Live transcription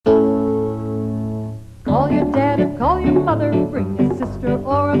your mother, bring a sister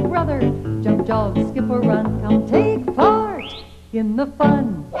or a brother. Jump, jog, skip or run, come take part in the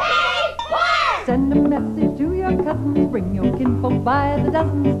fun. Take part! Send a message to your cousins, bring your kinfolk by the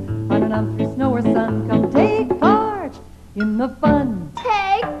dozens. On and on through snow or sun, come take part in the fun.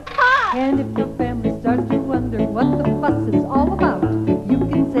 Take part! And if your family starts to wonder what the fuss is all about, you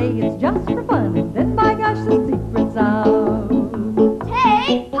can say it's just for fun, then by gosh the secret's out.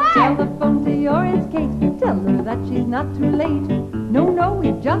 Take part! Telephone to your Aunt Kate, tell her that she's not too late. No, no,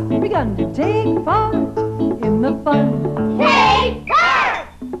 we've just begun to take part in the fun. Take part!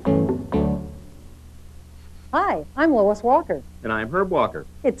 Hi, I'm Lois Walker. And I'm Herb Walker.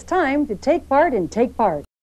 It's time to take part in Take Part.